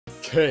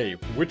Okay,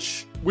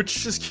 which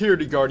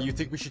security guard do you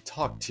think we should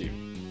talk to?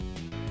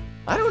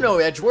 I don't know,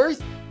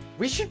 Edgeworth.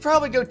 We should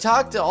probably go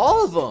talk to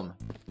all of them.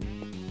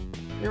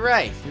 You're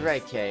right,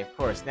 Kay. Of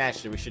course,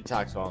 naturally, we should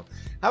talk to all of them.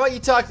 How about you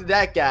talk to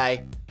that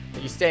guy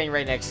that you're standing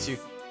right next to,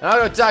 and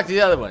I'll go talk to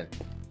the other one.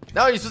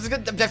 No, you're supposed to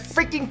go to that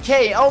freaking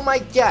Kay. Oh my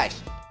gosh.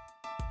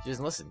 She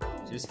doesn't listen.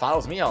 She just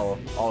follows me all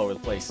over the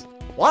place.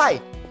 Why?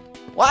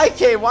 Why,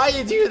 Kay? Why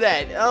you do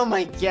that? Oh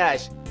my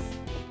gosh.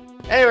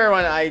 Anyway,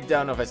 everyone, I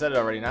don't know if I said it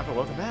already or not, but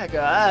welcome back.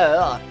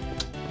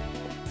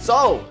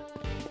 So,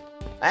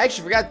 I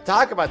actually forgot to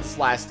talk about this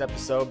last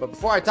episode, but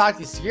before I talk to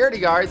these security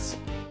guards,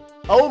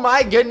 oh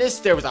my goodness,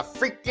 there was a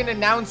freaking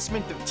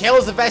announcement of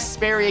Tales of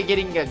Vesperia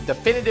getting a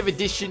definitive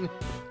edition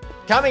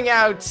coming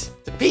out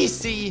to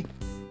PC,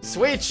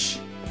 Switch,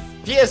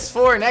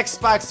 PS4, and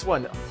Xbox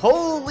One.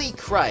 Holy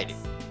crud.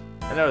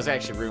 I know there's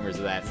actually rumors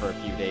of that for a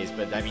few days,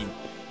 but I mean,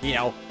 you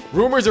know,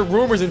 rumors are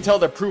rumors until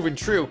they're proven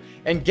true.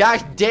 And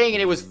gosh dang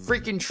it, it was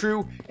freaking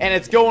true, and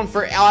it's going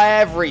for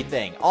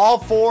everything. All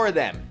four of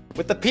them.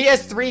 With the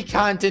PS3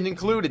 content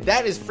included.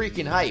 That is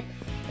freaking hype.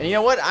 And you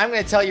know what? I'm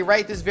going to tell you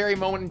right this very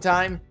moment in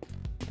time.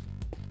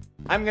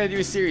 I'm going to do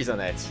a series on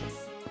that.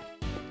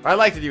 Or I'd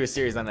like to do a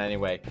series on that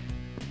anyway.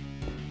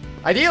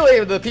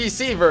 Ideally the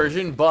PC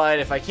version, but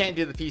if I can't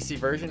do the PC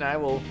version, I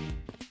will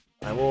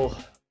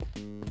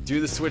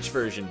do the Switch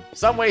version.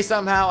 Some way,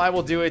 somehow, I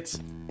will do it.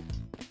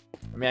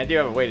 I mean, I do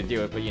have a way to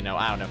do it, but you know,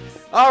 I don't know.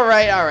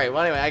 Alright.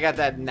 Well, anyway, I got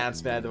that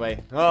announcement out of the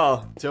way.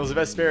 Oh, Tales of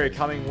Vesperia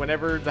coming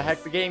whenever the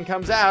heck the game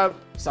comes out.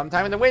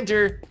 Sometime in the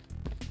winter.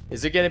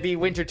 Is it going to be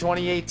winter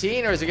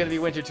 2018 or is it going to be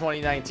winter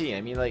 2019?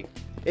 I mean, like,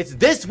 it's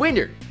this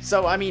winter.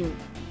 So, I mean,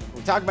 are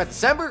we talking about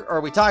December or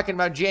are we talking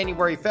about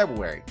January,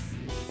 February?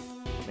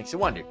 Makes you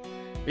wonder.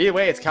 But either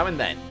way, it's coming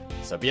then.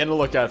 So be on the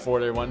lookout for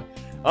it, everyone.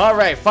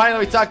 Alright,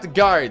 finally we talked to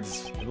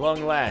guards. At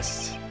long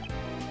last.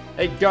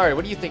 Hey, guard,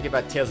 what do you think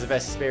about Tales of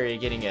Vesperia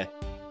getting a,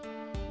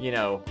 you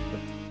know,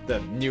 the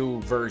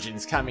new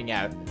versions coming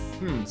out?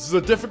 This is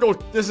a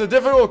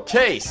difficult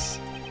case.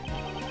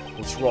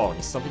 What's wrong?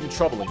 Is something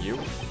troubling you?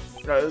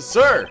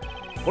 Sir,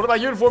 one of my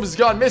uniforms has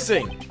gone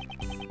missing.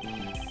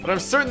 But I'm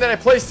certain that I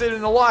placed it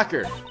in the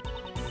locker.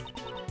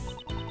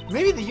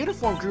 Maybe the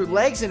uniform grew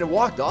legs and it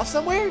walked off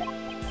somewhere?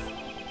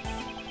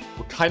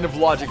 What kind of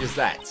logic is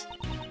that?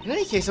 In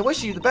any case, I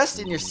wish you the best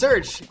in your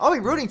search. I'll be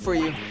rooting for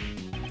you.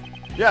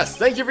 Yes,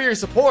 thank you for your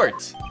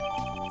support.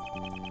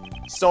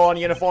 Stolen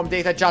uniform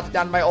data jotted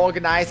down by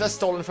organizer,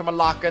 stolen from a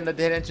locker in the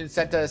detention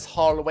center's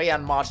hallway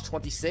on March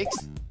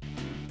 26th.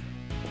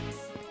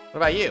 What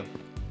about you?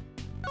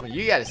 What do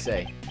you gotta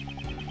say?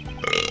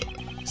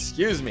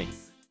 Excuse me.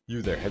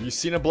 You there, have you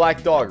seen a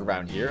black dog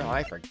around here? Oh,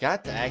 I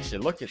forgot to actually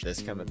look at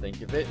this, come to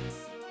think of it.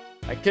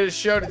 I could have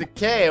showed it to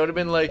Kay. I would have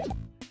been like, what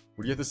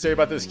do you have to say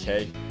about this,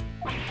 Kay?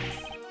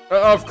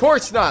 Of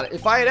course not.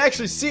 If I had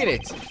actually seen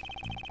it,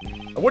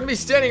 I wouldn't be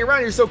standing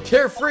around here so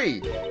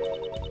carefree.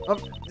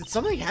 Did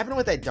something happen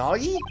with that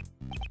doggy?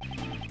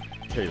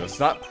 Okay, let's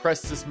not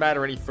press this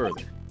matter any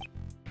further.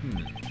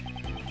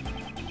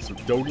 So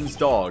Dogen's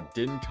dog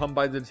didn't come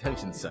by the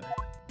detention center.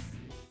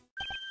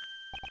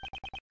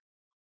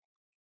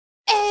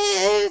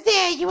 Oh,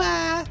 there you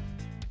are.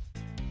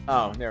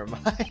 Oh, never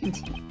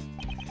mind.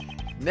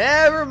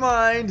 Never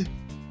mind.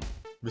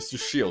 Mr.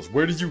 Shields,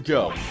 where did you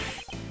go?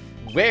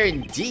 Where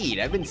indeed?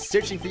 I've been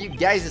searching for you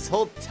guys this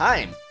whole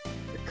time.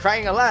 You're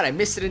crying a lot. I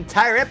missed an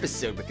entire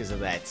episode because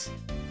of that.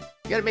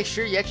 You gotta make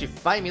sure you actually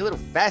find me a little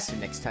faster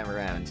next time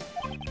around.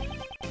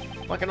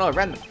 Walking all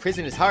around the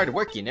prison is hard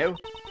work, you know.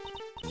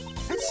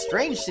 That's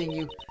strange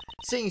seeing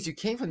as you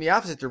came from the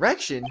opposite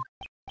direction. ...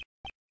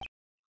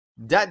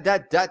 I've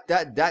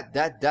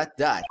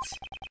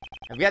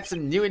got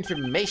some new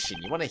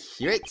information. You want to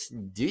hear it?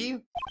 Do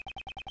you?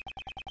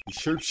 You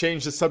sure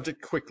changed the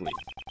subject quickly.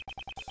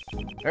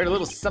 Heard a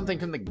little something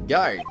from the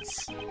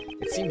guards.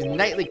 It seems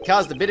Knightley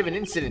caused a bit of an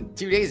incident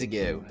 2 days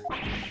ago.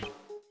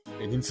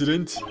 An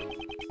incident?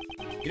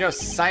 You know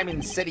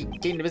Simon said he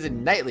came to visit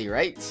Knightley,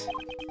 right?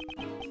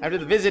 After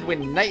the visit,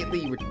 when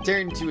Knightley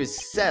returned to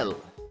his cell.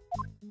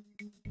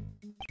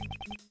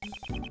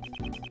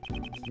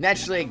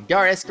 Naturally, a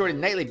guard escorted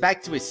Knightley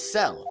back to his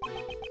cell.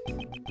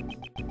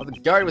 While the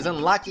guard was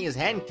unlocking his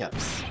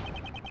handcuffs.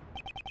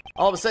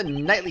 All of a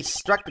sudden, Knightley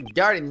struck the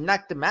guard and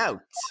knocked him out.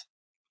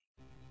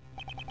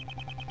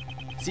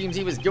 Seems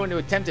he was going to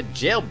attempt a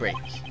jailbreak.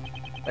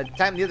 By the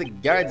time the other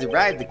guards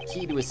arrived, the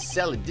key to his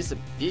cell had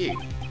disappeared.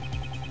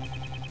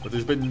 But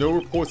there's been no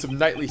reports of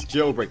Knightley's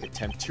jailbreak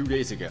attempt 2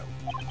 days ago.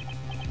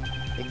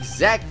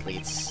 Exactly,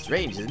 it's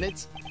strange, isn't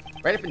it?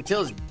 Right up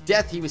until his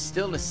death, he was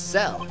still in a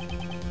cell.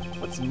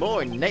 What's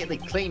more, Knightley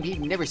claimed he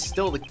never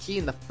stole the key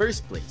in the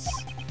first place.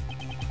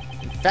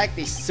 In fact,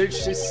 they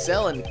searched his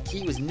cell and the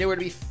key was nowhere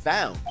to be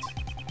found.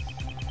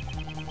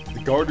 Did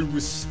the guard who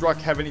was struck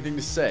have anything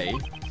to say?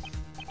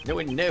 No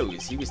one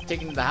knows. He was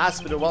taken to the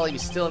hospital while he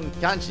was still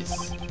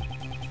unconscious.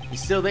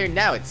 He's still there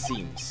now, it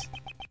seems.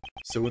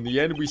 So in the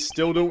end, we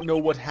still don't know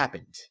what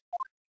happened.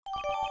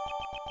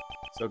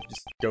 So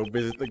just go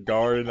visit the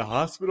guard in the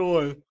hospital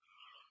and...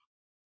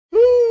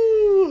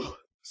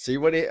 See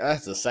what it...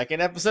 that's the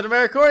second episode of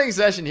my recording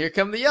session. Here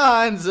come the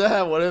yawns.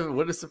 What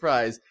a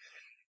surprise.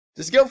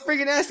 Just go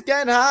freaking ask the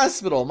guy in the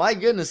hospital. My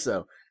goodness,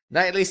 though.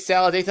 Nightly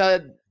cell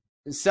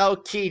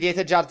key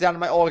data dropped down to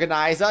my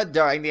organizer.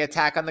 During the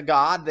attack on the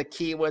guard, the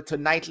key to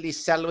nightly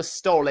cell was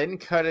stolen.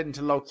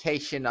 Current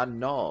location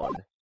unknown.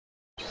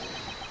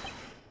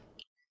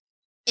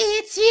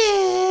 It's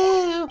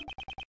you!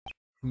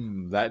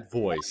 That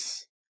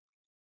voice.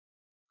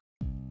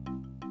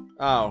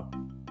 Oh.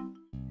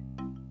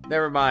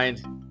 Never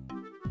mind.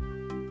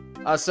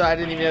 Oh, sorry, I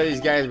didn't even know these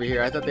guys were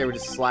here. I thought they were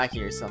just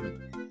slacking or something.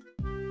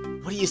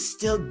 What are you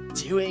still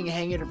doing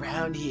hanging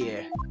around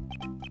here?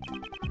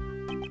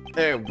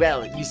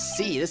 Well, you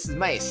see, this is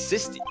my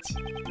assistant.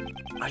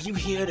 Are you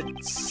here to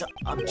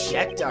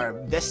object our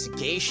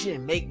investigation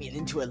and make me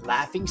into a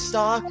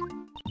laughingstock?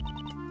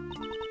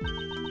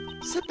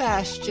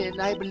 Sebastian,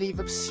 I believe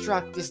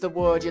obstruct is the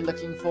word you're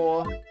looking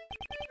for.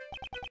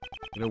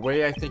 In a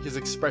way, I think his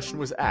expression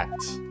was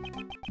apt.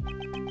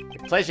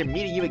 Pleasure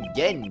meeting you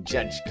again,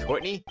 Judge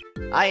Courtney.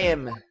 I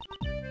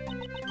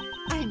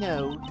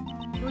know.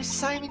 You're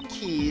Simon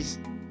Keyes,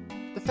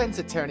 defense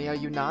attorney, are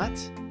you not?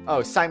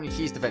 Oh, Simon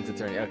Keyes, defense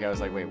attorney. Okay, I was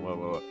like, wait,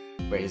 whoa.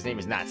 Wait, his name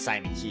is not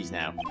Simon Keyes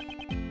now.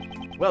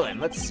 Well then,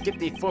 let's skip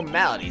the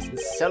formalities and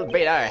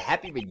celebrate our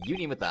happy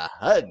reunion with a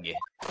hug.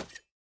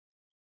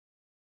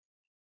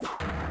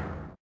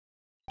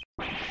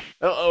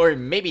 Or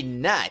maybe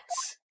not.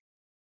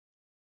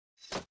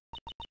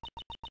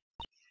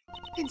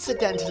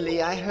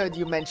 Incidentally, I heard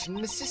you mention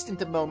an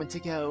assistant a moment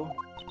ago.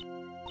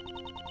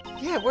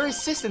 Yeah, we're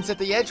assistants at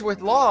the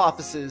Edgeworth law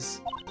offices.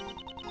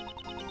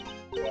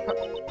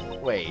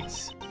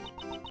 Wait.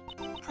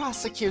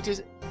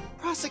 Prosecutors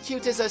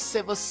are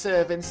civil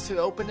servants who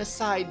open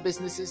aside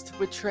businesses to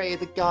betray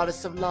the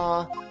goddess of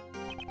law.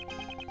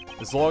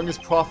 As long as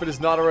profit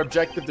is not our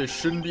objective, there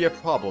shouldn't be a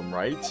problem,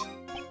 right?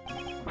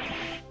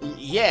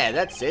 Yeah,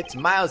 that's it.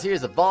 Miles here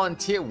is a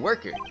volunteer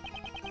worker.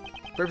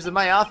 The purpose of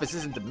my office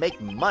isn't to make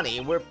money,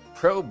 we're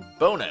pro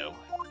bono.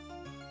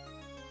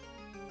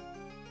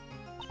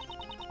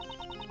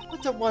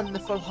 What a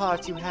wonderful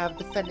heart you have,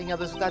 defending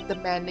others without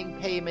demanding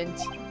payment.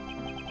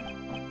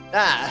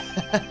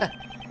 Ah,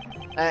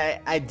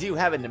 I do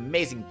have an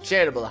amazing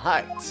charitable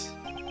heart.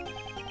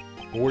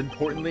 More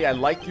importantly, I'd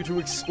like you to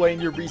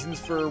explain your reasons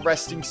for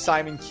arresting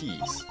Simon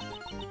Keyes.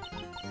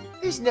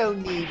 There's no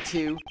need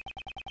to.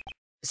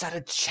 Is that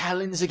a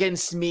challenge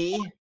against me?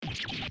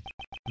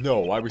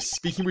 No, I was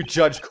speaking with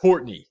Judge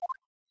Courtney.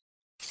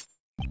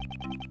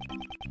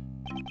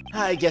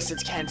 I guess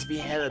it can't be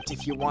helped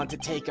if you want to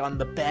take on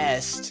the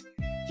best.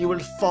 You will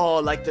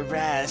fall like the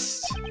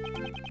rest.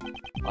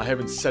 I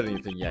haven't said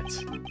anything yet,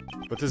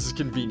 but this is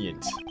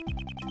convenient.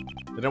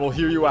 Then I will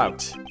hear you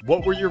out.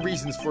 What were your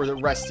reasons for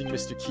arresting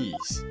Mr.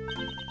 Keyes?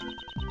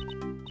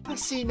 I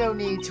see no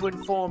need to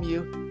inform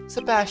you.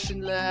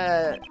 Sebastian,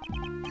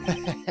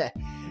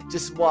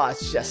 just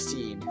watch,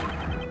 Justine.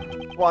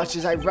 Watch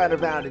as I run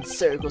around in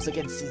circles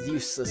against this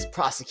useless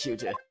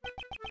prosecutor.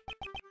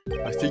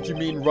 I think you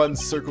mean run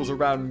circles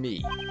around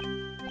me.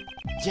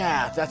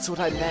 Yeah, that's what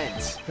I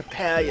meant.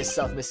 Prepare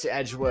yourself, Mr.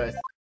 Edgeworth.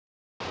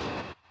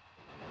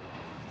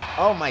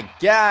 Oh my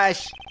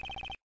gosh!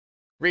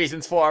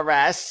 Reasons for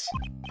arrest?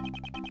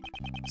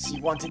 So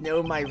you want to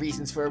know my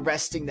reasons for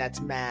arresting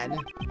that man?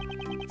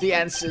 The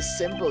answer is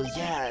simple,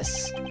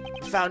 yes.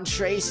 I found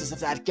traces of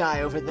that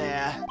guy over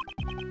there.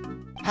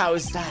 How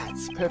is that?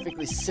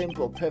 Perfectly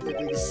simple,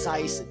 perfectly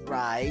decisive,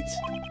 right?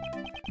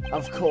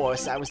 Of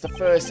course, I was the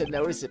first to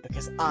notice it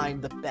because I'm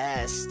the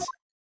best.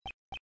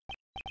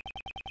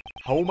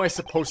 How am I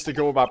supposed to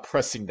go about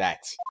pressing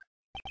that?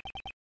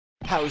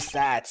 How's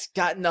that?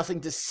 Got nothing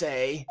to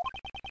say?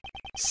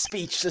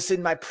 Speechless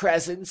in my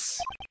presence?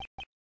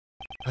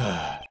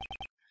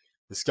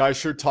 This guy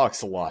sure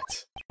talks a lot.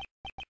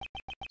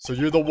 So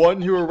you're the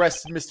one who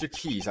arrested Mr.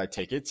 Keyes, I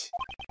take it?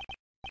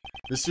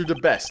 Mr.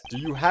 debeste, do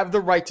you have the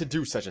right to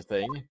do such a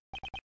thing?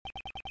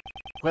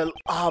 Well,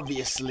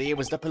 obviously, it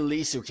was the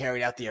police who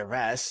carried out the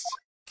arrest.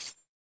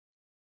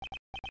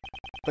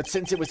 But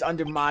since it was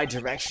under my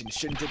direction,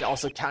 shouldn't it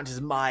also count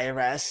as my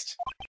arrest?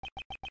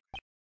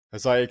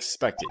 As I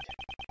expected.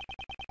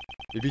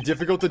 It'd be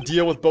difficult to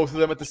deal with both of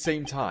them at the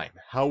same time.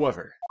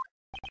 However,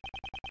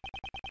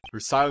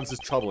 her silence is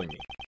troubling me.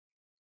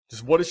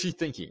 Just what is she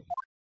thinking?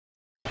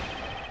 I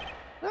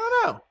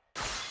don't know.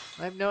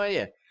 I have no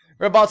idea.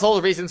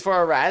 Rebuttal reasons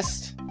for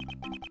arrest.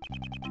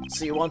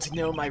 So you want to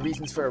know my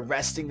reasons for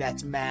arresting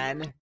that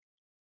man?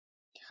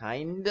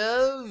 Kind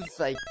of,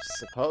 I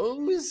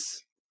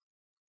suppose?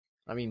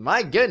 I mean,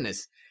 my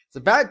goodness. It's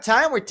about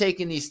time we're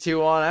taking these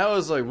two on. I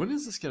was like, when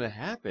is this gonna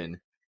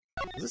happen?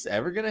 Is this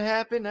ever gonna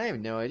happen? I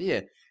have no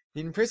idea.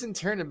 The in-prison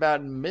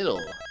turnabout in the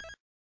middle.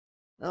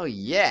 Oh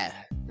yeah,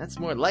 that's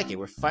more like it.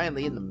 We're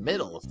finally in the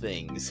middle of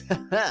things.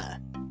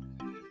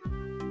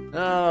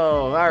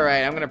 Oh,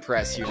 alright, I'm gonna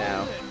press you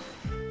now.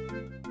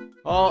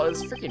 Oh,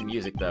 it's freaking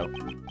music though.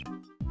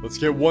 Let's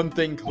get one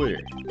thing clear.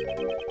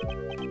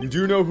 You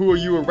do know who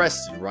you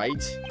arrested,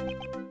 right?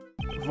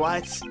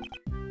 What?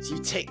 Do you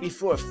take me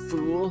for a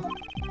fool?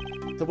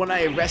 The one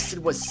I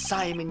arrested was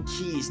Simon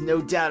Keyes,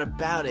 no doubt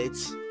about it.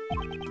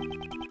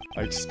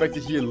 I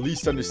expected he at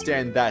least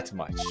understand that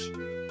much.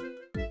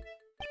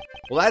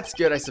 Well, that's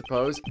good, I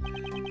suppose.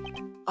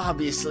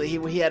 Obviously,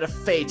 he had a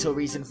fatal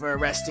reason for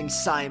arresting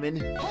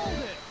Simon.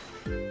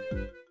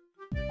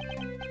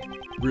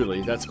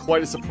 Really, that's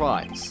quite a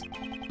surprise.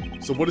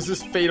 So what is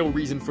this fatal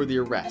reason for the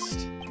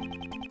arrest?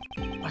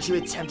 Are you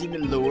attempting to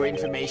lure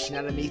information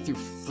out of me through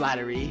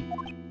flattery?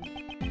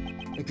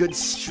 A good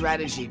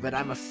strategy, but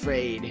I'm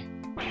afraid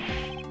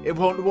it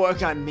won't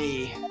work on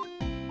me.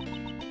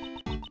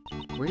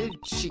 Where did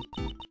she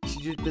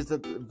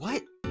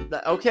what?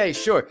 Okay,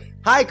 sure.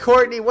 Hi,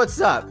 Courtney, what's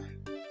up?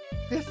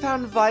 We have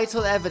found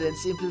vital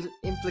evidence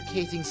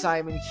implicating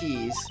Simon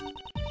Keyes.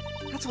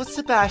 That's what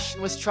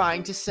Sebastian was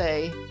trying to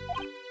say.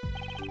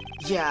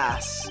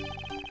 Yes.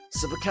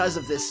 So because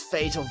of this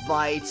fatal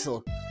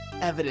vital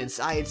evidence,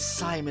 I had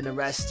Simon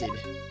arrested.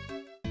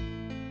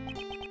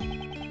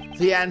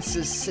 The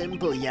answer's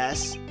simple,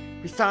 yes.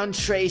 We found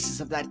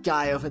traces of that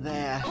guy over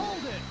there.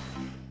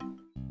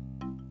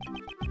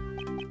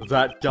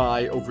 That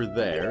guy over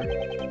there?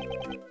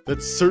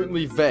 That's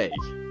certainly vague.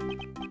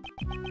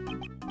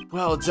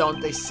 Well,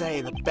 don't they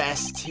say the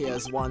best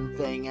hears one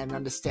thing and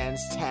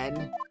understands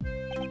 10?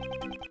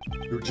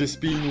 You're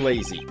just being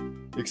lazy.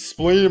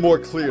 Explain it more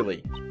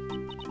clearly.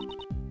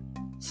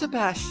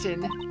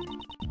 Sebastian,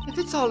 if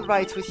it's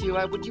alright with you,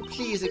 would you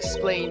please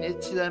explain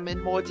it to them in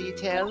more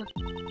detail?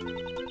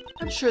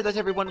 I'm sure that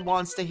everyone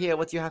wants to hear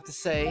what you have to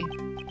say.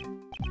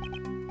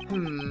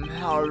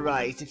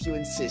 Alright, if you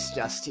insist,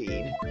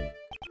 Justine.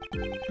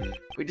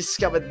 We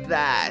discovered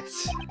that.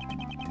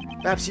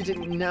 Perhaps you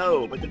didn't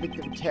know, but the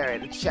victim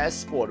carried a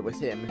chessboard with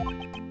him.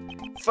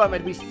 From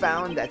it, we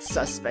found that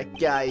suspect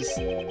guy's,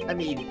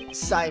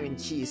 Simon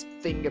Keyes'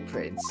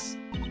 fingerprints.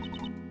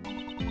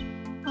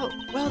 Oh,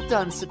 well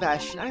done,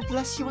 Sebastian. I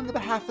bless you on the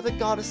behalf of the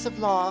goddess of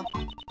law.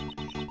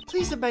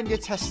 Please amend your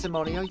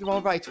testimony. Are you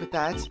alright with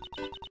that,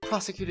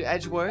 Prosecutor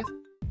Edgeworth?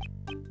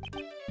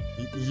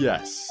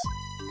 Yes.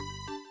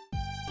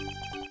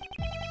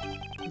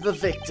 The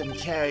victim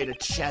carried a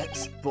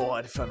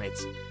chessboard from it.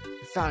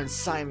 We found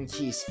Simon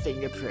Keyes'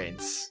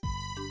 fingerprints.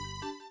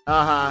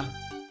 Uh-huh.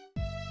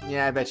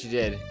 Yeah, I bet you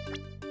did.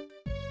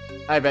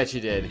 I bet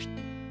you did.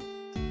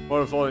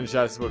 One folding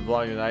chessboard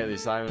belonging to Nightly.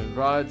 Simon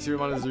brought it to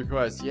him on his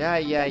request. Yeah.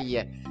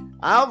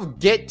 I'll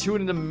get to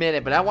it in a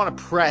minute, but I want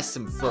to press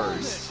him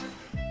first.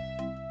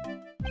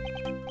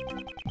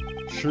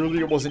 Surely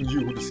it wasn't you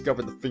who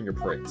discovered the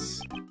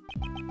fingerprints.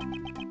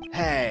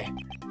 Hey,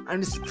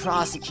 I'm just a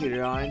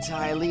prosecutor, aren't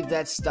I? I leave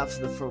that stuff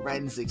to the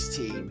forensics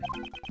team.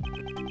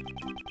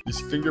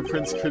 These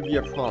fingerprints could be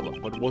a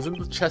problem, but wasn't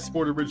the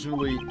chessboard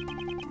originally...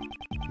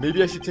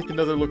 Maybe I should take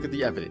another look at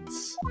the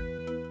evidence.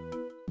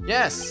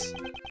 Yes,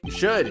 you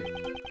should.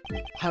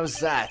 How's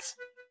that?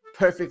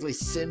 Perfectly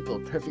simple,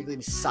 perfectly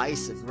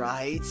decisive,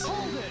 right?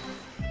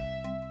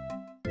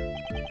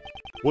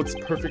 What's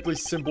perfectly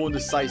simple and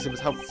decisive is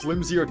how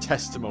flimsy your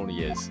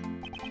testimony is.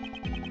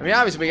 I mean,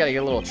 obviously we gotta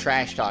get a little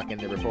trash talk in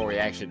there before we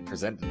actually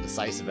present the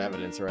decisive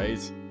evidence, right?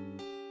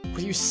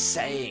 What are you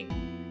saying?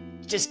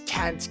 You just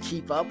can't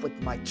keep up with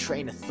my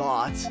train of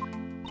thought.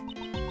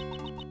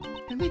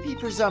 It may be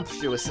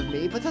presumptuous of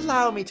me, but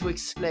allow me to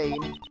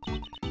explain.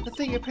 The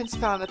fingerprints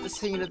found at the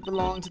scene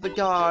belong to the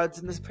guards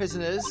and the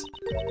prisoners,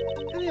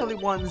 and the only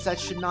ones that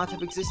should not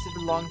have existed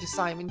belong to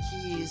Simon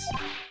Keyes.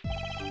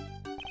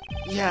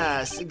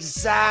 Yes,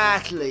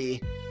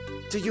 exactly.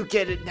 Do you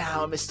get it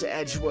now, Mr.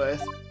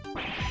 Edgeworth?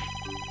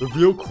 The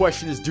real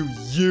question is, do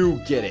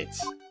you get it?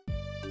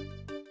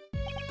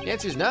 The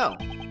answer is no.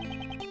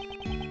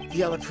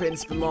 The other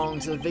prints belong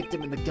to the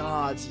victim and the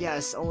guards.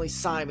 Yes, only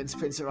Simon's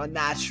prints are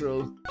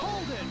unnatural.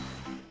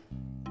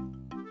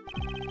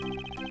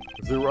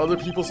 If there were other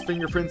people's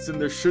fingerprints, then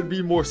there should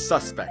be more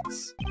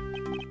suspects.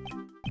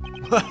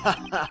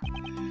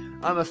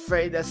 I'm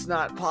afraid that's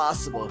not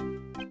possible.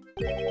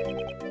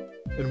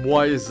 And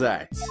why is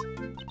that?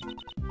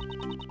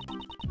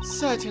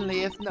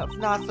 Certainly, if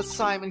not for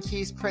Simon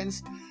Keyes'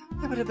 prints,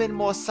 there would have been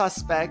more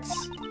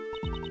suspects.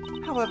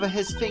 However,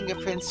 his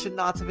fingerprints should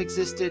not have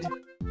existed.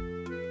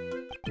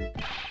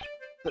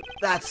 But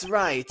that's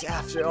right.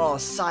 After all,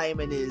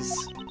 Simon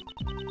is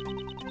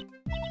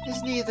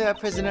neither a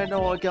prisoner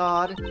nor a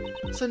guard,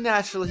 so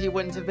naturally he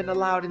wouldn't have been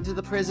allowed into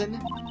the prison.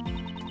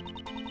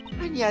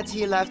 And yet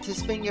he left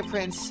his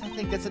fingerprints. I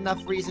think that's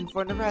enough reason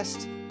for an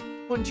arrest,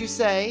 wouldn't you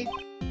say?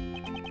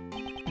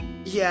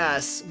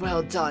 Yes,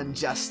 well done,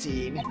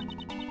 Justine.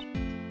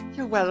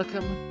 You're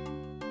welcome.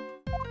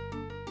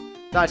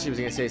 Thought she was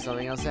gonna say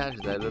something else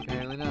after that, but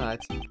apparently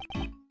not.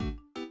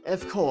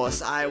 Of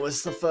course, I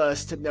was the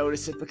first to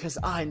notice it because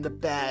I'm the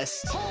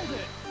best.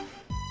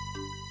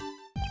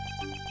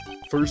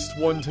 First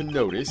one to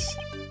notice?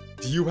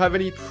 Do you have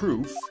any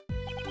proof?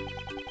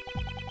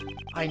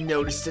 I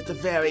noticed it the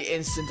very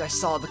instant I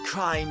saw the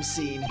crime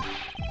scene.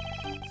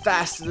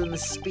 Faster than the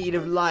speed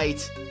of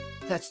light.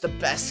 That's the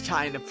best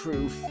kind of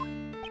proof.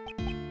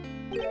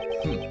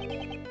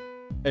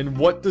 And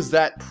what does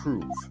that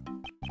prove?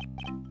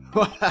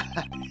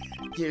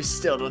 You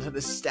still don't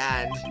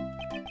understand.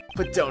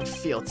 But don't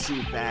feel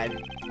too bad.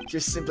 You're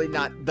simply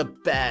not the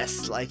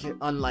best,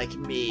 unlike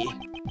me.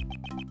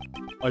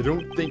 I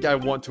don't think I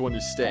want to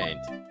understand.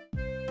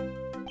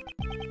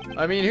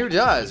 I mean, who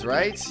does,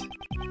 right?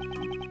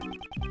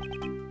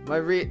 My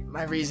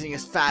reasoning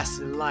is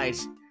fast and light.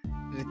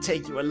 It'd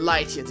take you a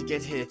light year to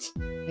get hit.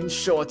 In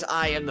short,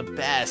 I am the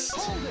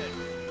best.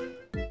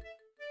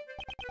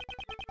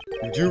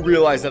 You do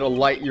realize that a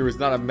light year is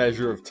not a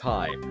measure of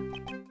time.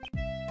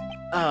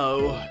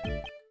 Oh.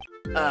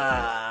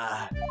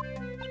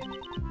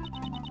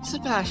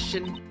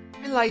 Sebastian,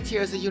 a light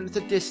year is a unit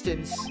of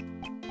distance.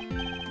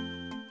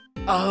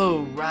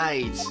 Oh,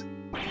 right.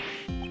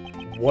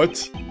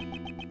 What?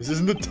 This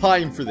isn't the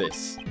time for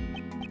this.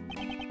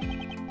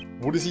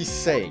 What is he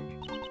saying?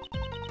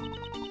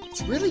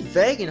 It's really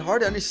vague and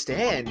hard to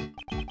understand.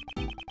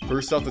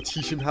 First, I'll have to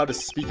teach him how to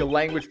speak a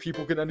language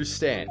people can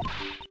understand.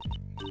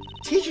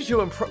 Teach it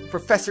to him,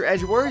 Professor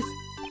Edgeworth?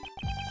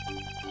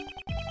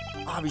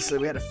 Obviously,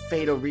 we had a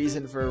fatal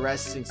reason for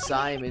arresting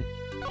Simon.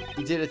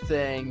 He did a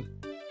thing.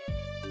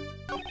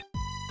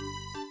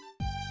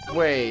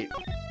 Wait.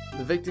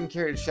 The victim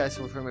carried a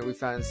chessboard from it we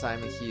found in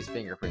Simon Key's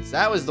fingerprints.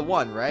 That was the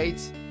one, right?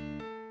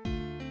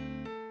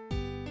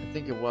 I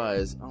think it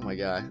was. Oh my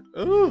god.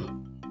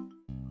 Ooh.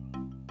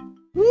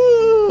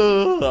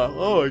 Ooh.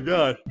 Oh my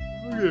god.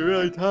 I'm getting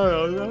really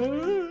tired.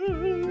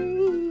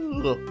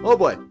 Oh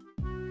boy.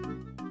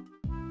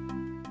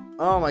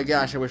 Oh my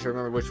gosh, I wish I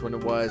remembered which one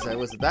it was.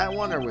 Was it that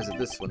one or was it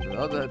this one? The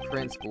other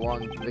prints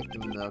belong to the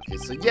victim. Okay,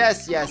 so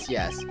yes.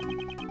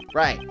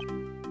 Right.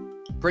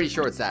 Pretty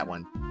sure it's that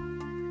one.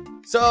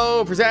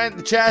 So, present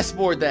the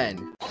chessboard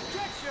then.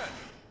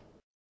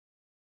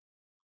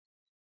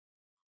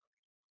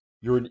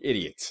 You're an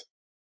idiot.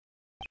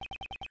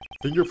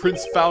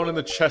 Fingerprints found on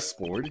the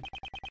chessboard.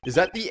 Is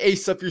that the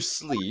ace up your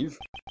sleeve?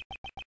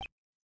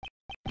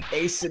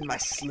 Ace in my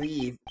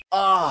sleeve.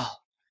 Ah,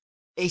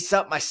 ace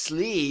up my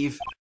sleeve.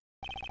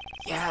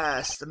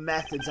 Yes, the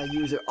methods I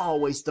use are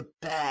always the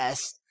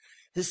best.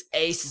 This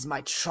ace is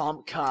my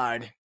trump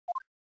card.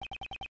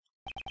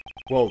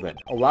 Well then,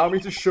 allow me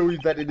to show you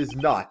that it is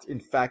not, in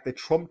fact, a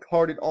trump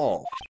card at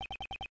all.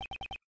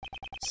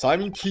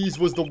 Simon Keyes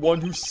was the one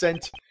who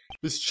sent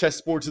this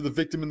chessboard to the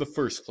victim in the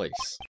first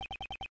place.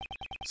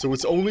 So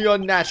it's only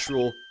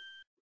natural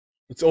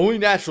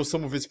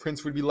some of his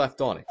prints would be left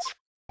on it.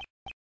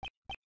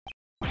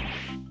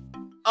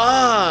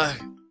 Ah!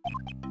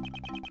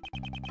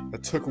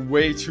 That took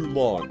way too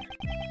long.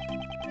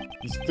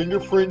 These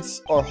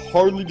fingerprints are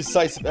hardly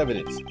decisive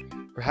evidence.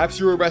 Perhaps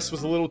your arrest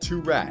was a little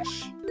too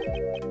rash.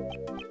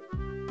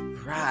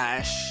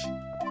 Rash?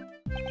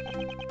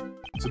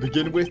 To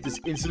begin with, this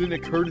incident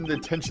occurred in the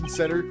detention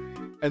center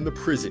and the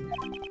prison.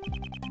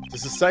 To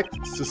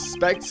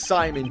suspect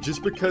Simon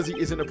just because he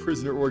isn't a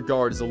prisoner or a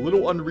guard is a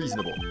little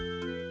unreasonable.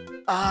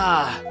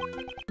 Ah!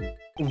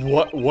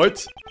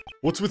 What?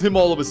 What's with him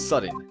all of a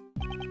sudden?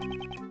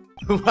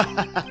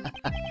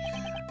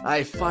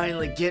 I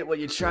finally get what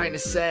you're trying to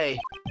say.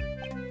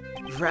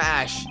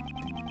 Rash.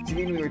 You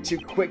mean we were too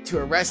quick to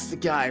arrest the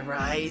guy,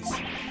 right?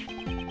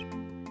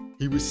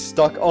 He was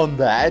stuck on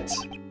that?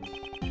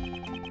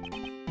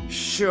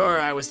 Sure,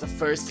 I was the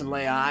first to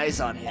lay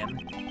eyes on him.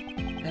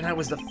 And I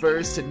was the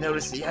first to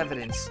notice the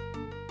evidence.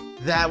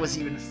 That was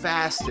even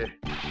faster.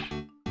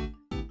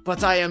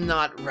 But I am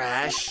not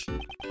rash.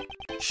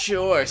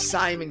 Sure,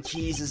 Simon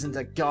Keyes isn't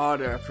a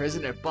guard or a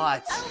prisoner,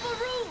 but...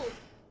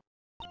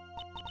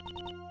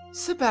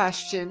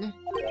 Sebastian.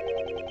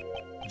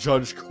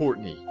 Judge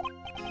Courtney.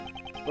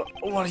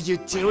 What are you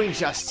doing,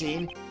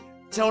 Justine?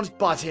 Don't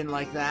butt in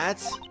like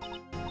that.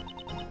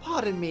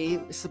 Pardon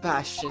me,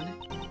 Sebastian.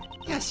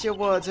 Yes, your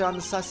words on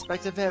the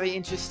suspect are very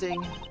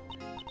interesting.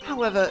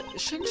 However,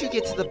 shouldn't you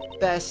get to the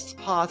best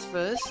part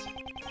first?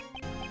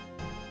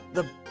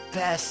 The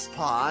best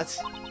part?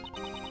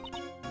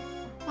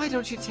 Why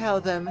don't you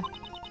tell them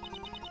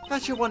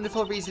about your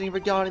wonderful reasoning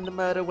regarding the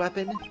murder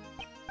weapon?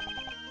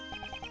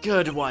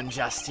 Good one,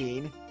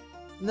 Justine.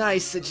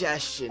 Nice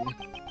suggestion.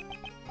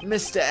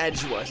 Mr.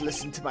 Edgeworth,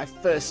 listen to my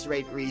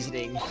first-rate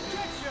reasoning.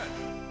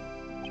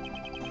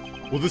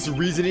 Will this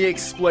reasoning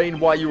explain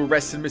why you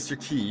arrested Mr.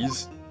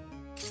 Keyes?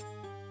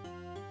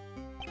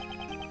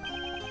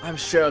 I'm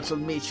sure it will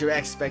meet your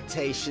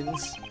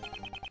expectations.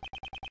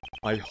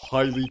 I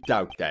highly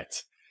doubt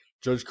that.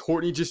 Judge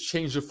Courtney just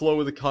changed the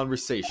flow of the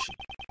conversation.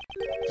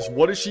 Just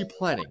what is she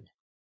planning?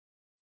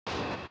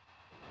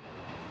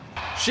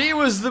 She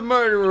was the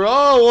murderer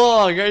all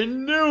along! I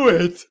knew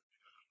it!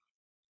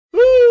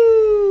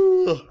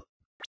 Woo!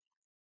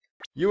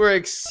 You were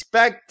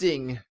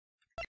expecting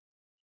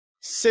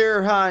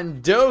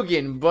Sirhan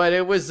Dogan, but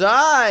it was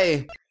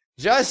I!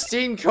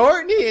 Justine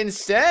Courtney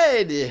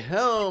instead!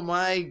 Oh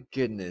my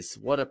goodness,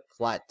 what a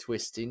plot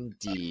twist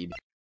indeed.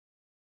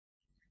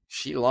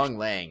 Shi Long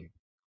Lang.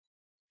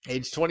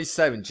 Age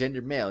 27,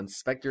 gender male,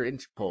 Inspector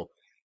Interpol.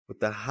 With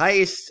the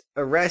highest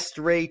arrest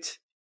rate...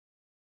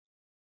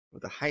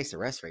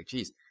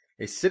 jeez.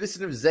 A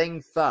citizen of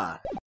Zhengfa.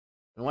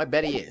 And I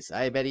bet he is.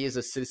 I bet he is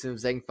a citizen of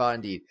Zhengfa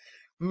indeed.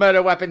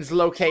 Murder weapons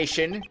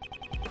location.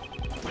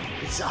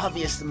 It's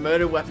obvious the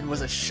murder weapon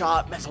was a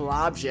sharp metal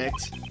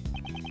object.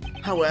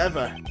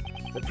 However,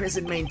 the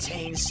prison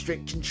maintains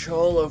strict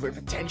control over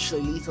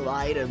potentially lethal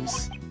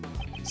items.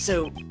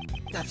 So,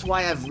 that's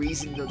why I've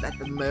reasoned that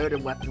the murder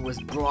weapon was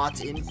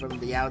brought in from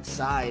the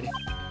outside.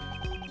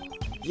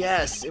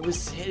 Yes, it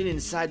was hidden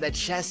inside that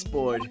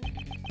chessboard.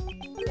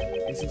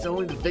 And since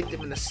only the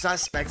victim and the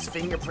suspect's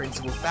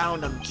fingerprints were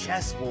found on the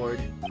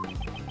chessboard,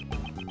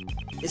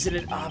 isn't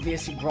it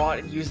obvious he brought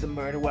and used the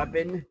murder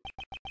weapon?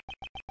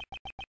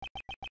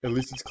 At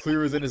least it's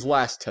clearer than his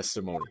last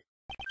testimony.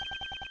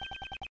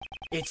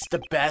 It's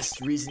the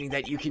best reasoning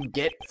that you can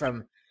get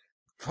from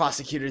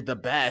Prosecutor the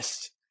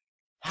Best.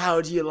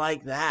 How do you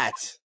like that?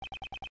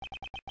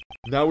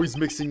 Now he's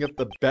mixing up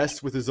the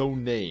best with his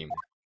own name.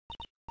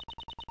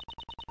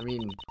 I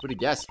mean, who would have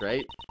guessed,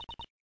 right?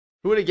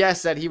 Who would have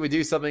guessed that he would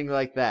do something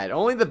like that?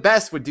 Only the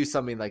best would do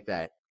something like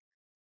that.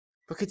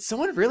 But could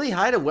someone really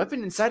hide a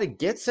weapon inside a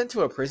gift sent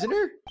to a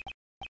prisoner?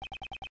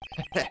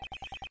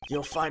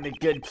 You'll find a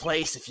good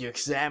place if you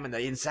examine the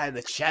inside of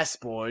the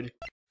chessboard.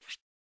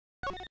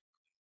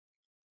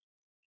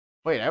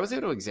 Wait, I was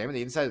able to examine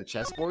the inside of the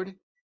chessboard?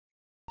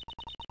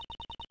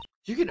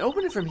 You can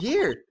open it from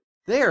here.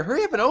 There,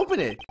 hurry up and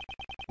open it.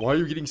 Why are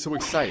you getting so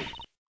excited?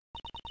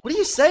 What are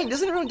you saying?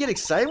 Doesn't everyone get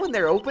excited when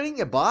they're opening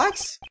a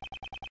box?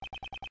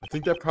 I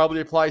think that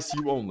probably applies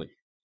to you only.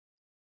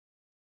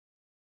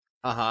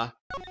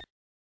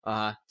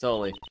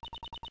 Totally.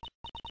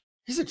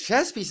 These are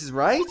chess pieces,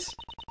 right?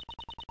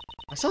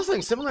 I saw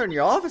something similar in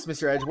your office,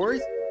 Mr.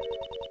 Edgeworth.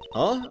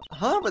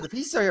 But the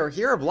pieces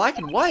here are black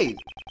and white.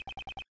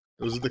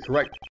 Those are the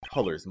correct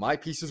colors. My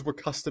pieces were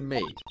custom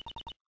made.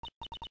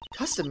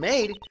 Custom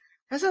made?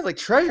 That sounds like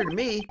treasure to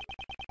me.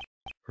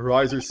 Her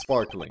eyes are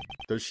sparkling.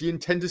 Does she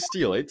intend to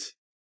steal it?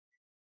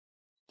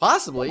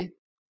 Possibly.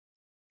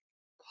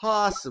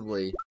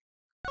 Possibly.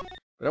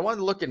 But I want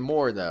to look at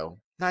more, though.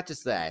 Not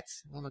just that.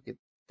 I want to look at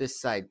this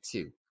side,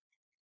 too.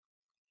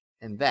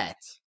 And that.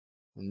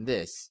 And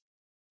this.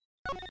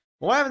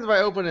 What happens if I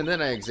open and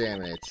then I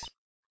examine it?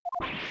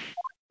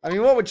 I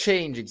mean, what would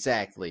change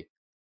exactly?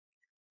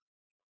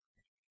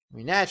 I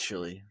mean,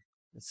 naturally.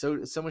 It's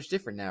so much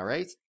different now,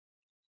 right?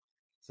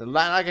 So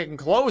not like I can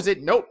close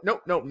it. Nope,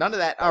 none of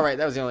that. Alright,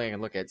 that was the only thing I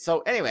can look at. So,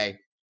 anyway.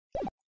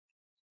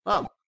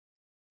 What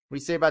do you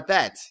say about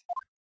that?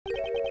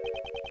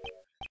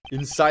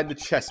 Inside the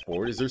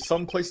chessboard, is there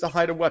some place to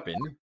hide a weapon?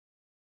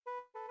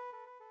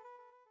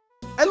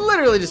 I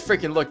literally just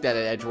freaking looked at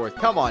it, Edgeworth.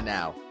 Come on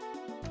now.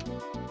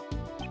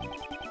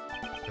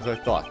 As I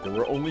thought, there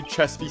were only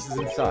chess pieces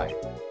inside.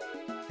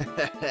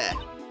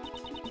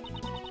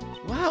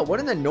 Wow, what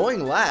an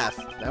annoying laugh.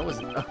 That was...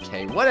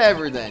 Okay,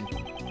 whatever then.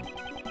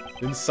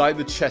 Inside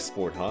the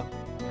chessboard, huh?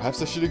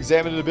 Perhaps I should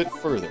examine it a bit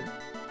further.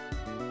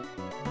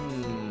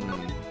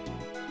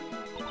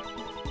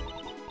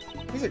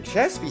 These are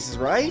chess pieces,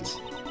 right?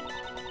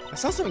 I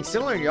saw something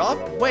similar in your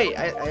office. Wait,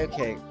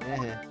 okay.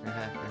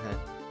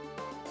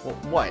 Well,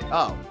 what?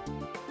 Oh.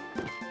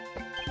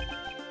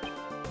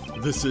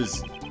 This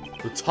is...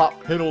 The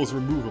top panel is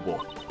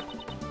removable.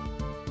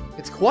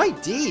 It's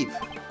quite deep.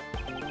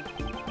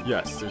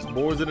 Yes, there's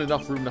more than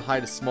enough room to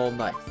hide a small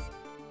knife.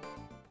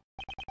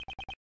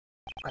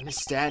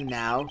 Understand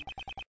now.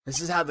 This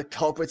is how the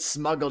culprit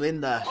smuggled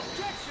in the...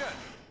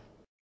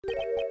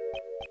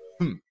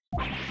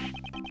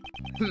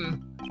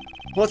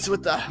 What's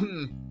with the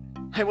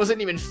I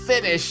wasn't even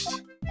finished.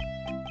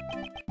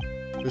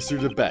 Mr.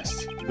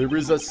 debeste,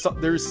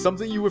 there is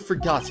something you have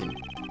forgotten.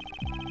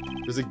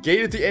 There's a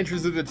gate at the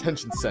entrance of the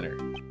detention center.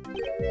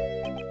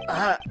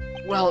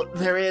 Well,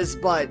 there is,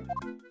 but...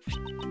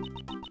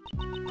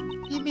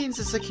 He means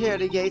the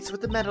security gates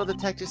with the metal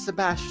detector,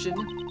 Sebastian.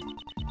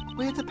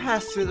 We had to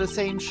pass through the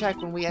same check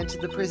when we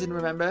entered the prison,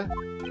 remember?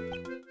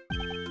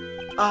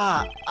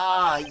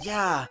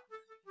 Yeah.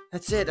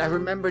 That's it, I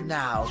remember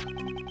now.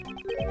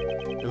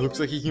 It looks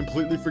like he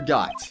completely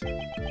forgot.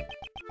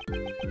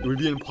 It would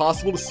be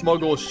impossible to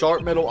smuggle a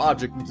sharp metal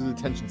object into the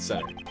detention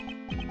center.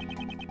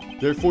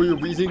 Therefore, your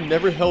reasoning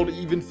never held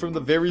even from the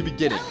very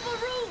beginning.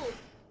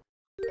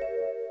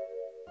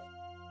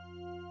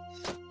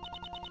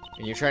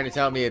 And you're trying to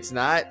tell me it's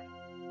not?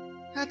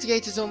 That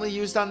gate is only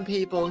used on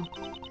people.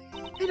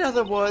 In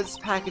other words,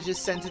 packages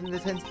sent to the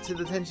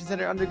detention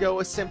center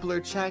undergo a simpler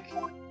check.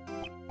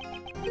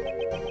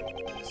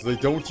 So they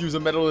don't use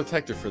a metal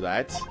detector for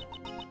that?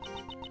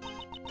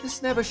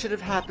 This never should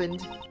have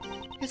happened.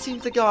 It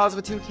seems the guards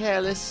were too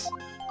careless.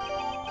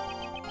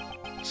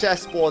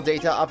 Chessboard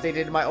data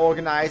updated in my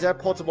organizer.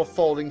 Portable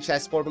folding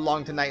chessboard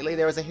belonged to Knightley.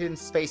 There was a hidden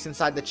space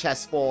inside the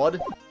chessboard.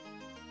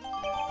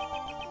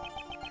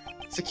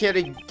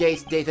 Security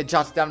gate data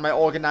jotted down in my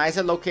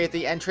organizer. Locate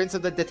the entrance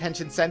of the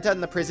detention center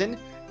in the prison.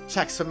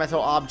 Checks for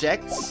metal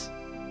objects.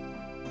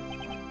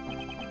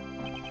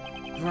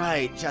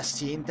 Right,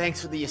 Justine.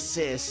 Thanks for the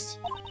assist.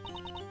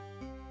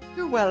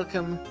 You're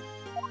welcome.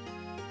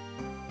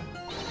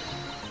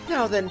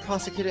 Now then,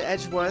 Prosecutor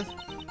Edgeworth.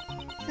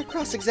 Your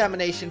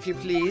cross-examination, if you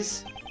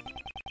please.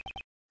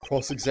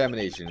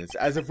 Cross-examination. It's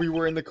as if we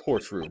were in the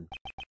courtroom.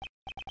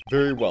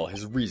 Very well,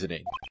 his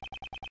reasoning.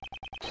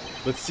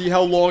 Let's see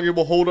how long it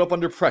will hold up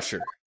under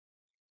pressure.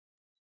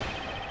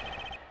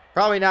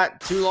 Probably not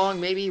too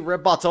long, maybe.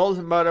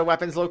 Rebuttal, murder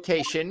weapon's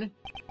location.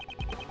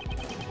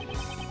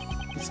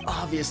 It's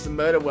obvious the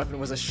murder weapon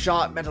was a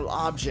sharp metal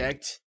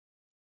object.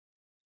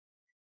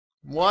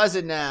 Was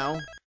it now?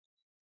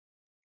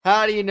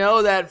 How do you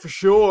know that for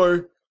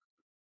sure?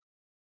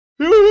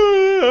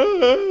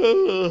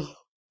 You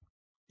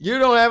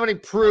don't have any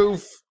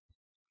proof.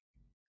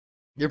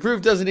 Your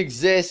proof doesn't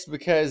exist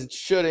because it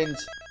shouldn't.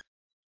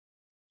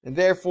 And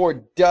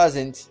therefore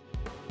doesn't.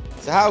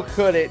 So how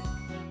could it?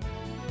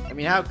 I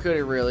mean, how could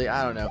it really?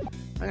 I don't know.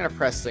 I'm gonna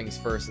press things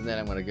first and then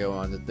I'm gonna go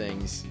on to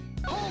things.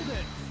 Hold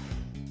it!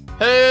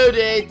 Hold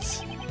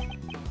it!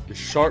 The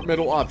sharp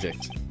metal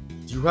object.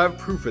 Do you have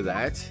proof of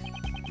that?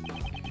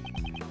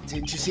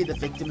 Didn't you see the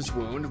victim's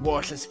wound,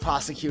 worthless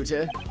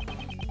prosecutor?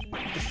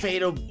 The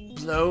fatal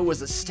blow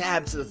was a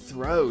stab to the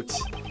throat.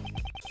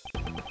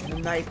 And the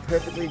knife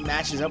perfectly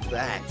matches up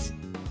that.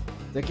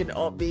 There can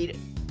be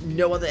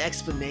no other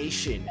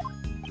explanation.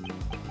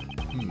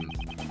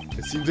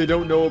 It seems they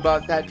don't know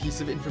about that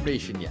piece of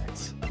information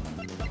yet.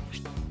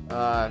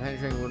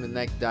 Penetrating wound in the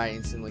neck, die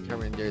instantly,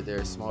 covering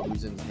their small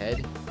bruise in the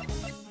head.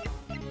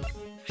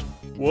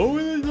 What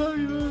were they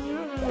talking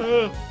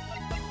about?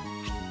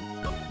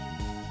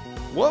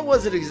 What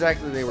was it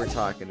exactly they were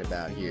talking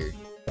about here?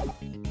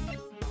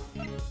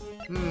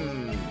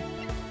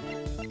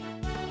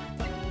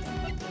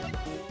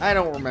 I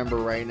don't remember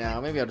right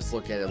now. Maybe I'll just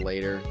look at it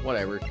later.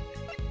 Whatever.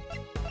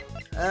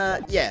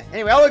 Yeah.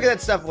 Anyway, I'll look at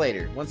that stuff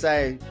later. Once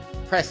I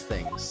press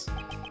things.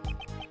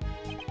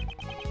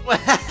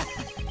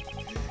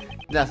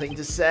 Nothing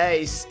to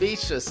say.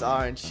 Speechless,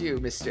 aren't you,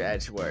 Mr.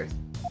 Edgeworth?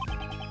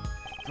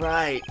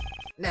 Right.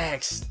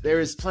 Next. There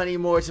is plenty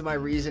more to my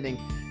reasoning.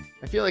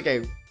 I feel like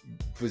I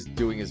was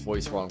doing his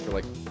voice wrong for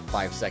like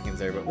 5 seconds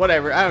there, but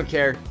whatever. I don't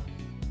care.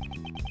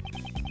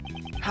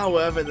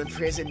 However, the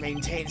prison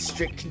maintains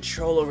strict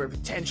control over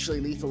potentially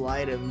lethal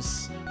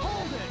items.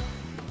 Hold it!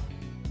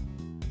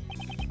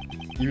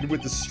 Even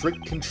with the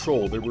strict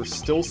control, there were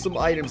still some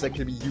items that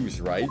could be used,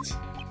 right?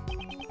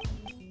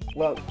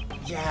 Well,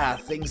 yeah,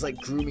 things like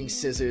grooming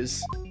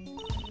scissors.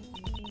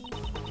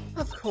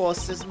 Of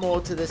course, there's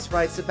more to this,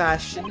 right,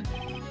 Sebastian?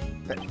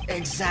 But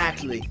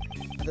exactly.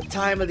 At the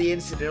time of the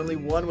incident, only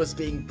one was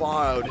being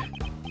borrowed.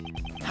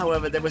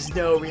 However, there was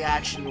no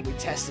reaction when we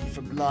tested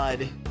for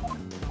blood.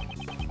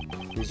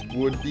 Those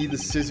would be the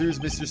scissors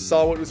Mr.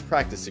 Sawat was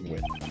practicing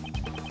with.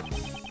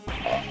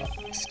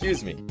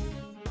 Excuse me.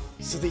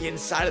 So the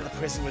inside of the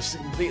prison was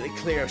completely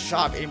clear of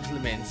sharp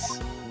implements.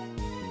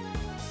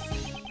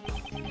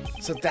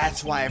 So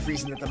that's why I've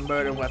reasoned that the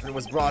murder weapon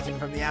was brought in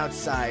from the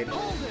outside.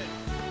 Hold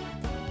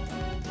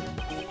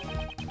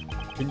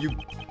it! Can you...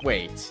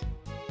 Wait.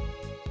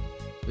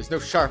 There's no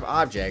sharp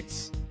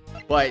objects,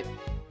 but...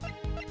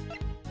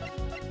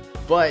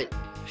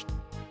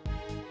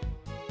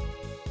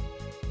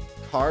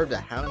 carved a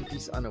hound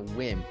piece on a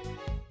whim.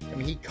 I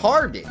mean, he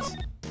carved it!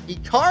 He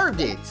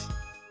carved it!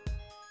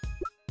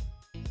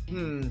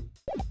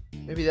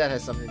 Maybe that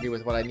has something to do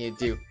with what I need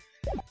to do.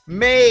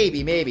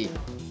 Maybe.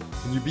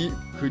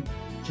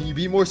 Can you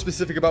be more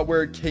specific about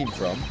where it came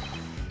from?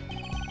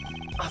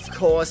 Of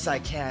course I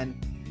can.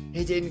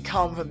 It didn't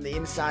come from the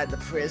inside the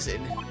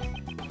prison.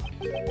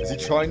 Is he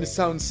trying to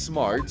sound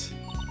smart?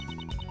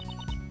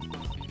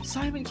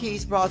 Simon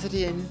Keys brought it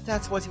in.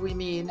 That's what we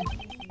mean.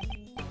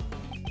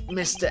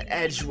 Mr.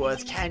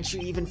 Edgeworth, can't you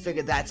even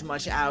figure that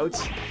much out?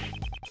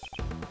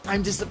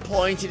 I'm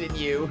disappointed in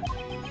you.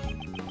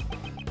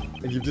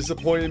 And you've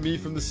disappointed me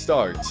from the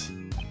start.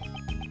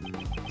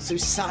 So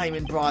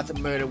Simon brought the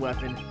murder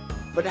weapon.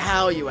 But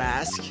how, you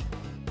ask?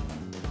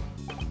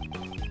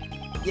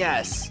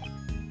 Yes,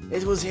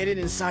 it was hidden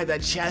inside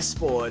that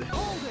chessboard.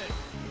 Hold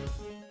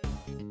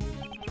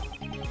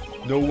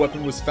it! No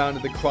weapon was found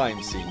at the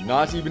crime scene,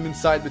 not even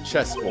inside the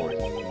chessboard.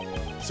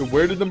 So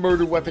where did the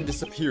murder weapon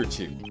disappear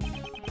to?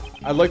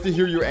 I'd like to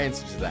hear your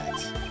answer to that.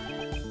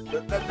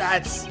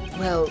 That's...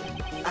 well,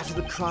 after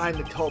the crime,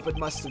 the culprit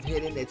must have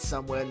hidden it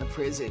somewhere in the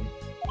prison.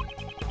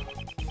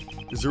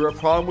 Is there a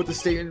problem with the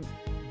statement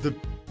the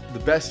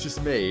best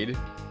just made?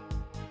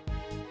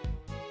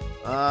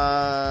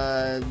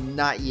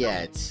 Not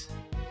yet.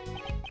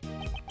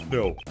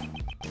 No.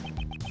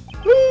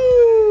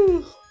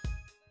 Woo!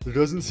 There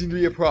doesn't seem to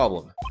be a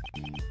problem.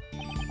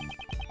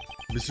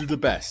 Mr. The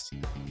Best,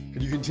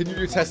 can you continue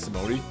your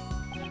testimony?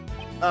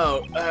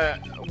 Oh,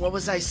 what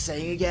was I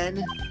saying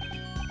again?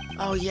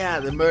 Oh yeah,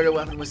 the murder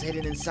weapon was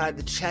hidden inside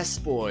the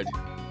chessboard.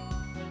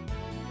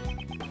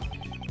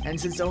 And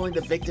since only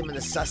the victim and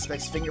the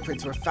suspect's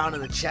fingerprints were found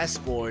on the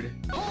chessboard...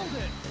 Hold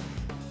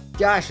it!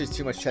 Gosh, there's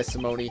too much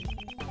testimony.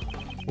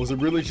 Was it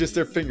really just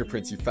their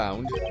fingerprints you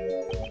found?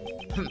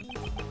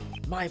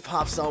 My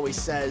pops always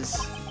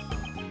says,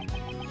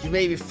 you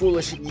may be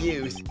foolish in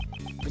youth,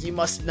 but you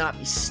must not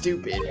be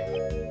stupid. ...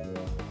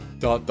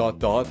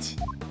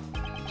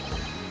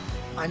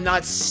 I'm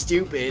not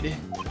stupid.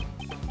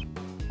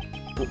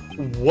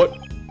 What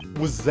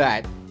was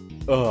that?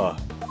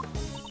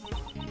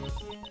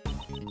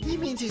 He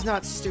means he's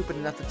not stupid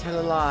enough to tell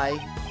a lie.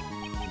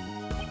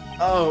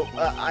 Oh,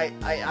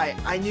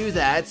 I knew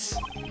that.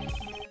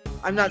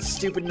 I'm not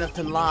stupid enough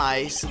to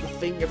lie, so the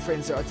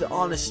fingerprints are the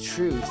honest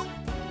truth.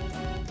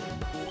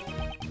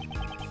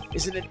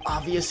 Isn't it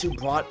obvious who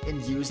brought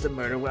and used the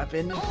murder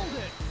weapon?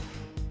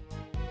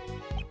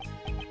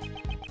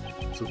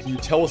 So can you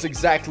tell us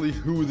exactly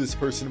who this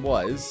person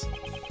was?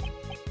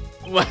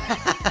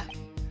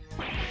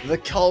 The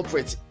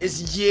culprit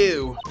is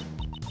you.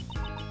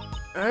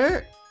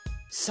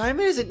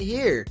 Simon isn't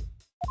here. ...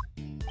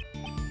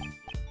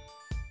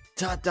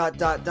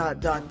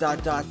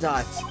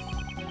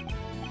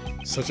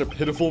 Such a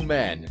pitiful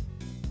man.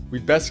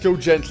 We'd best go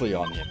gently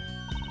on him.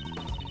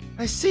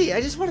 I see, I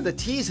just wanted to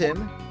tease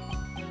him. ...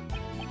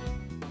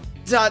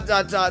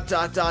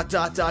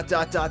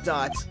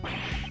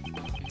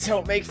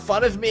 Don't make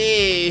fun of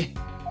me!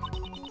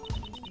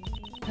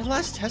 That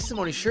last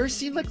testimony sure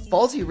seemed like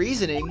faulty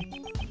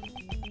reasoning.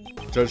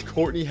 Judge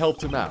Courtney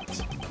helped him out.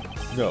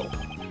 No,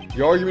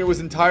 the argument was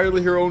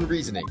entirely her own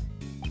reasoning.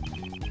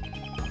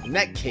 In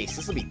that case,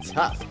 this will be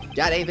tough.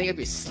 Got anything up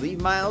your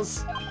sleeve,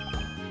 Miles?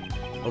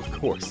 Of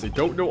course, they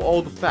don't know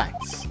all the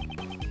facts.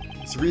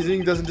 His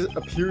reasoning doesn't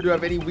appear to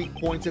have any weak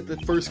points at the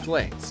first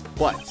glance,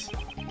 but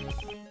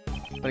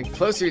on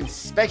closer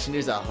inspection,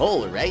 there's a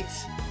hole, right?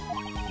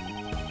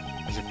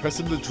 I should press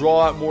them to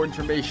draw out more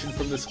information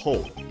from this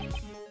hole.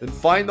 Then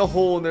find the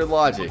hole in their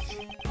logic.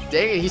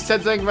 Dang it, he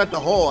said something about the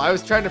hole. I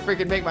was trying to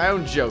freaking make my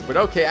own joke, but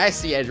okay, I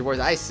see, Edgeworth,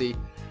 I see.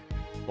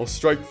 I'll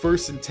strike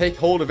first and take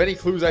hold of any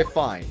clues I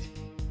find.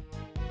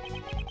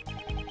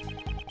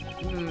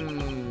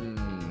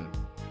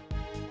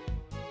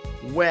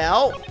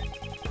 Well,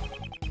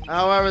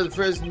 however, the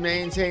prison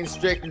maintains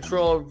strict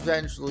control of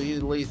potentially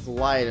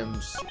lethal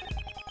items. So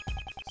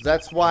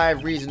that's why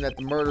I've reasoned that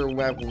the murder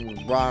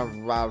weapon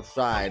was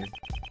outside.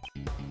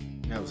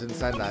 No, it was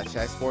inside that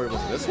chessboard.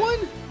 Was it this one?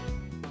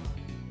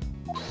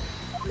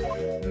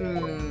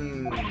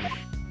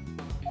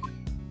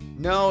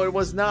 No, it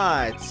was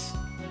not.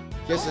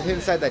 Guess it hid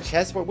inside that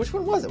chessboard. Which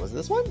one was it? Was it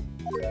this one?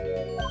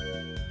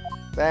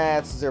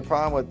 That's their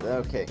problem with.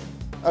 Okay.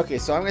 Okay,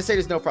 so I'm gonna say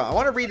there's no problem. I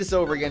want to read this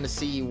over again to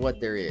see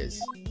what there is.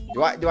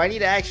 Do I need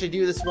to actually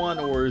do this one,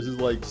 or is it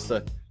like just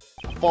a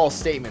false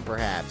statement,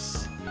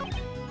 perhaps?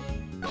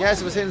 Yes,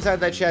 it was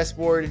inside that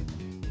chessboard.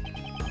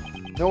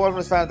 No weapon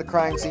was found at the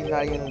crime scene,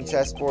 not even on the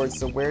chessboard.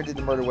 So where did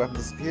the murder weapon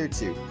disappear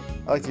to?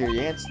 I'd like to hear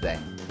your answer to that.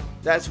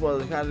 That's what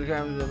the kind of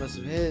crime that must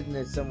have hidden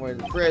it somewhere in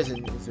the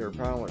prison. Is there a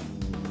problem?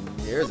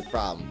 There is a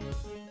problem.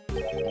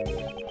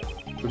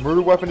 The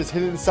murder weapon is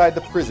hidden inside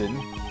the prison.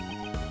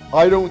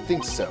 I don't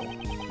think so.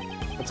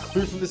 That's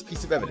clear from this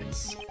piece of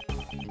evidence.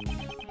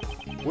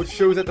 Which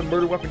shows that the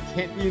murder weapon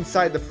can't be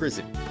inside the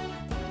prison.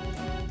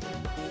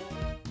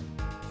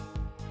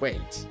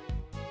 Wait.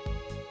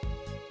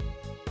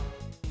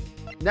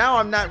 Now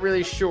I'm not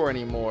really sure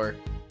anymore.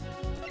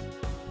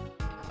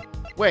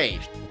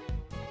 Wait.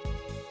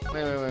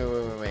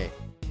 Wait.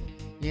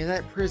 Yeah,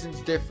 that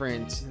prison's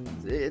different.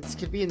 It's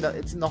could be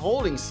it's in the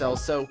holding cell,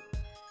 so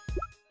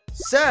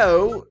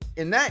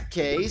in that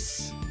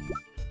case,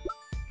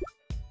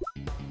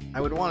 I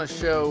would want to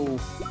show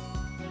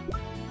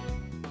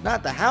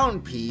not the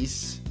hound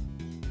piece.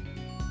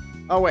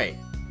 Oh wait.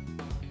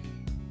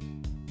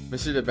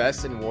 Mr.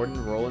 Debeste and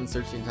Warden Roland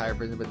searched the entire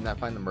prison but did not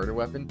find the murder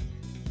weapon.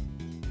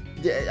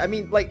 Yeah, I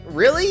mean, like,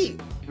 really?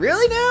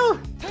 Really now?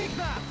 Take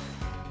that!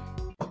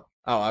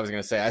 Oh, I was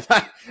gonna say, I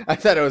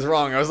thought it was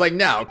wrong. I was like,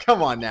 no,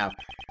 come on now.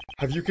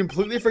 Have you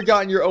completely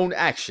forgotten your own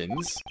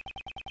actions?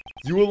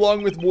 You,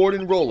 along with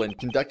Warden Roland,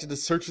 conducted a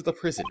search of the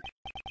prison.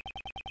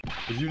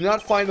 You do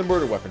not find the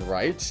murder weapon,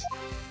 right?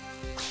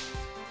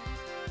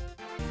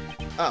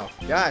 Oh,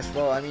 gosh,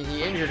 well, I mean,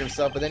 he injured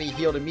himself, but then he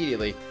healed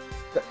immediately.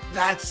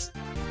 That's...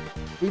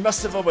 We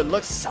must have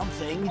overlooked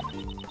something.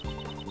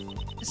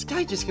 This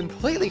guy just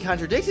completely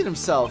contradicted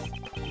himself.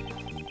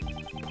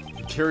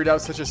 You carried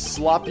out such a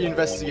sloppy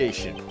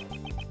investigation.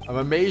 I'm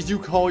amazed you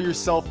call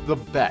yourself the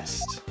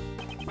best.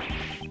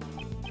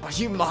 Are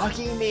you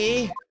mocking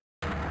me?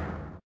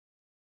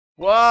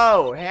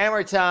 Whoa,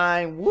 hammer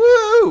time.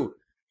 Woo!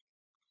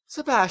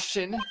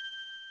 Sebastian.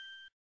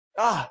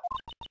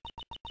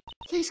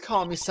 Please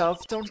calm yourself.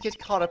 Don't get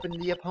caught up in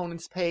the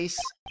opponent's pace.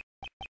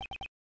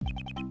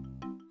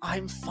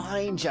 I'm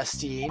fine,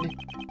 Justine.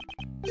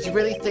 Did you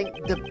really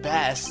think the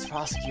best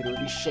prosecutor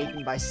would be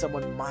shaken by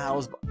someone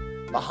miles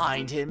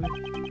behind him?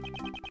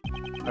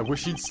 I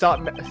wish he'd stop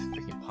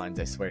freaking puns,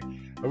 I swear.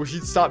 I wish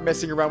he'd stop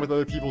messing around with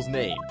other people's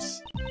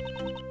names.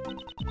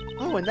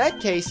 Oh, in that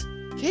case,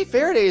 Kay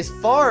Faraday is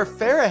far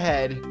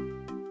ahead.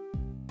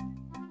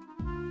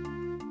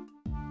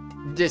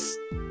 Just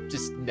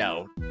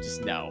no.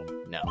 Just no.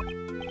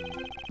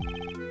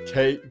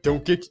 Kay,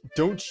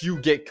 don't you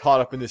get caught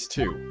up in this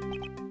too.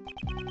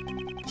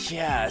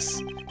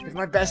 Yes, if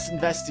my best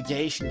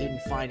investigation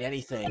didn't find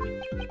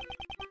anything,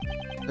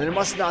 then it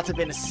must not have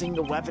been a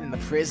single weapon in the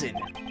prison.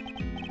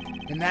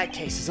 In that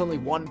case, there's only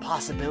one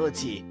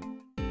possibility.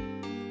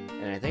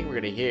 And I think we're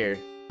gonna hear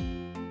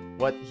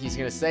what he's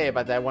gonna say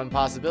about that one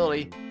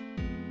possibility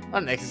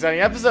on the next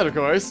exciting episode, of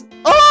course.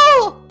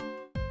 Oh!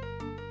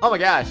 Oh my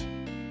gosh.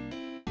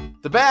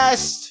 The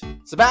best!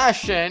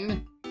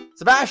 Sebastian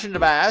the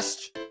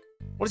best.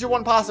 What is your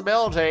one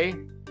possibility?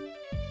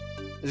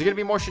 Is it gonna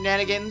be more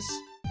shenanigans?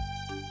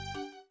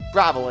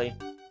 Probably.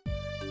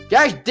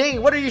 Gosh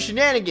dang, what are your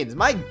shenanigans?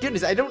 My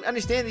goodness, I don't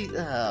understand these.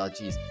 Oh,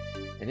 jeez.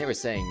 And they were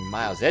saying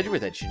Miles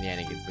Edgeworth had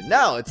shenanigans, but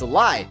no, it's a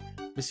lie.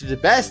 Mr.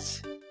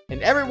 DeBest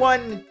and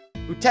everyone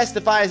who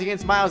testifies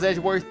against Miles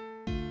Edgeworth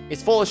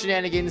is full of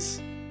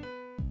shenanigans.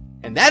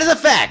 And that is a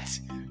fact.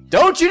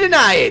 Don't you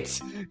deny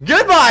it.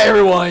 Goodbye,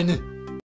 everyone.